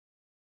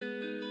People,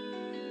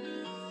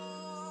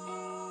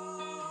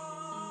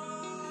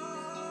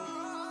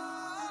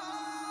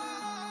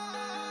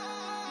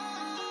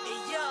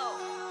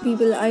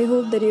 I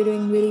hope that you're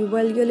doing really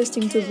well. You're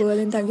listening to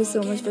Berlin. Thank you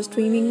so much for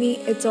streaming me.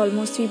 It's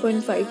almost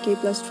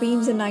 3.5k plus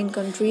streams in 9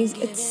 countries.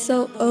 It's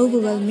so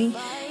overwhelming.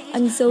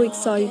 I'm so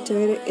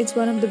excited. It's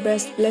one of the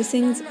best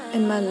blessings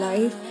in my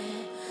life,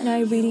 and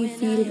I really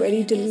feel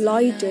very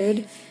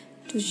delighted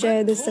to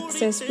share this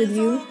success with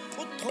you.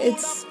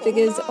 It's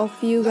because of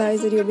you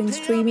guys that you've been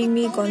streaming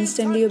me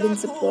constantly, you've been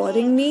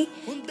supporting me,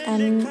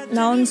 and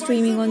now I'm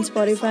streaming on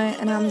Spotify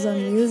and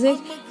Amazon Music.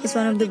 It's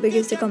one of the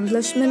biggest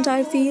accomplishment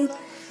I feel,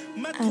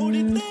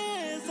 and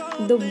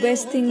the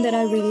best thing that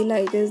I really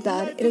like is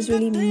that it has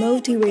really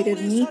motivated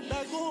me,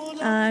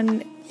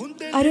 and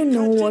I don't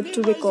know what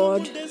to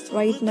record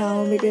right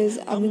now because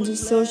I've been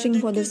just searching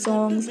for the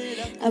songs.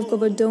 I've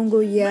covered Don't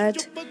Go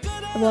Yet.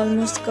 I've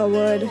almost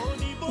covered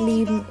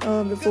Leave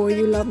Before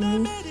You Love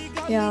Me.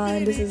 Yeah,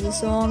 and this is a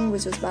song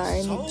which is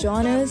by Nick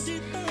Jonas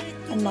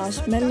and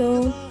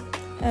Marshmello.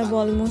 I've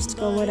almost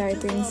covered, I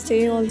think,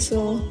 Stay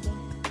also.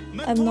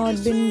 I've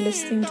not been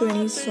listening to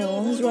any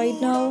songs right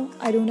now.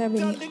 I don't have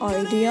any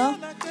idea.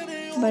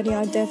 But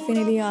yeah,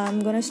 definitely I'm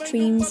gonna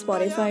stream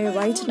Spotify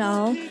right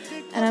now,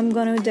 and I'm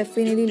gonna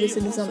definitely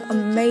listen to some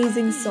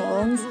amazing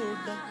songs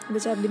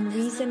which I've been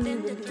recently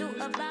listening.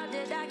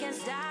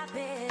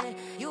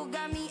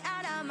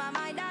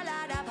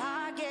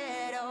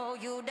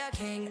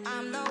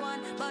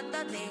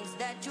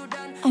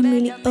 I'm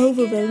really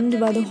overwhelmed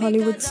by the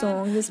Hollywood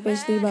songs,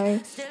 especially by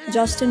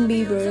Justin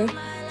Bieber.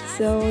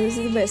 So this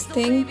is the best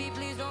thing.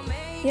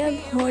 Yeah, I've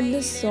heard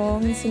this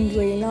song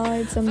Cinderella.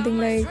 It's something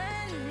like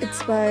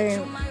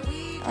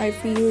I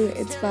feel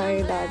it's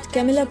by that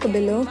Camila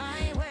Cabello.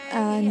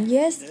 And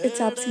yes,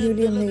 it's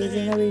absolutely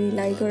amazing. I really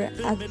like her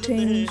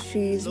acting.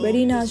 She's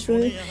very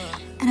natural.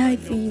 And I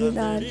feel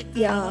that,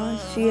 yeah,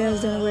 she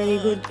has done a very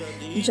good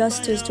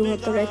justice to her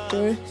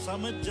character.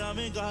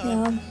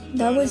 Yeah,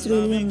 that was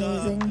really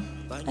amazing.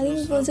 I think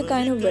it was a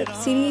kind of web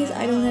series.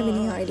 I don't have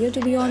any idea, to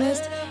be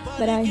honest.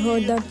 But I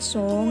heard that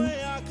song.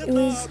 It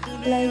was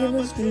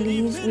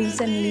released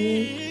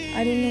recently.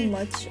 I don't know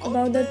much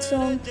about that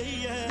song.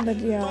 But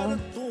yeah.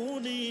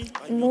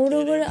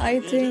 Moreover,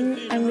 I think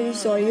I'm really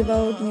sorry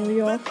about New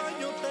York.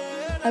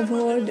 I've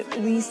heard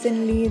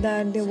recently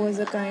that there was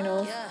a kind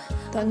of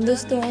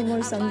thunderstorm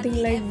or something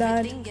like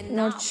that.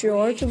 Not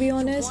sure, to be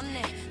honest.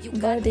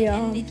 But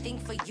yeah,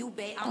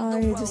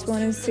 I just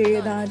want to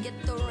say that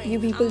you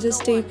people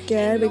just take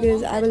care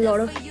because I have a lot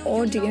of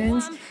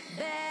audience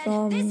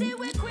from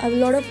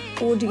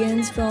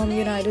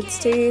United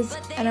States,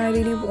 and I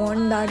really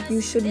want that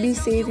you should be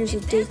safe. You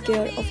should take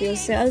care of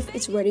yourself.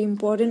 It's very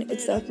important.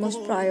 It's the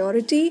utmost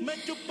priority.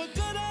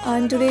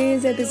 And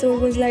today's episode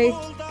was like,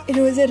 it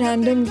was a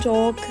random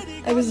talk.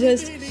 I was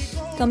just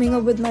coming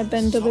up with my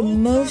pent up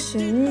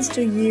emotions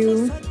to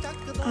you.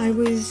 I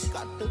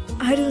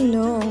don't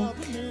know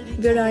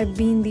where I've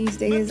been these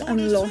days.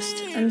 I'm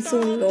lost. I'm so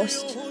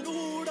lost.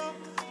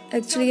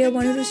 Actually, I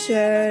wanted to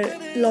share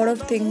a lot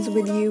of things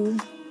with you.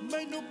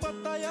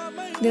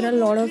 There are a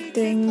lot of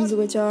things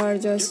which are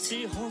just,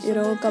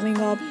 coming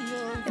up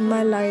in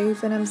my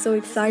life, and I'm so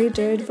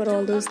excited for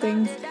all those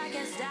things.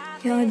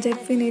 Yeah,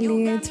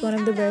 definitely, it's one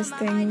of the best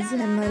things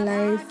in my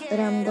life that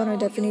I'm gonna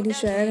definitely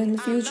share in the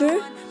future.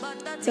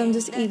 So I'm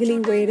just eagerly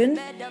waiting.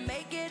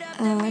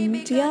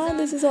 And yeah,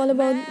 this is all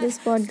about this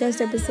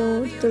podcast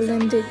episode. Till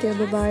then, take care.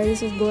 Bye bye.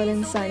 This is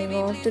Goalin signing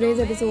off. Today's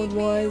episode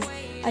was,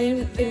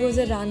 it was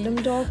a random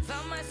talk.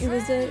 It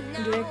was a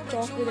direct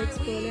talk with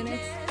X-Girl and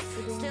X.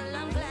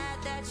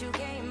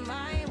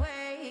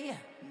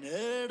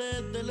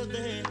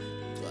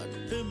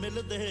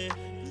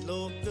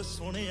 ਲੋਕ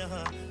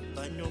ਸੁਣਿਆ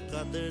ਤਾਈਓ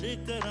ਕਦਰ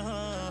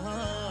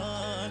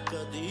ਕਰਾਂ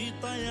ਕਦੀ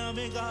ਤਾਂ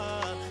ਆਵੇਂਗਾ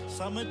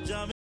ਸਮਝ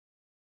ਜਾਵੇਂ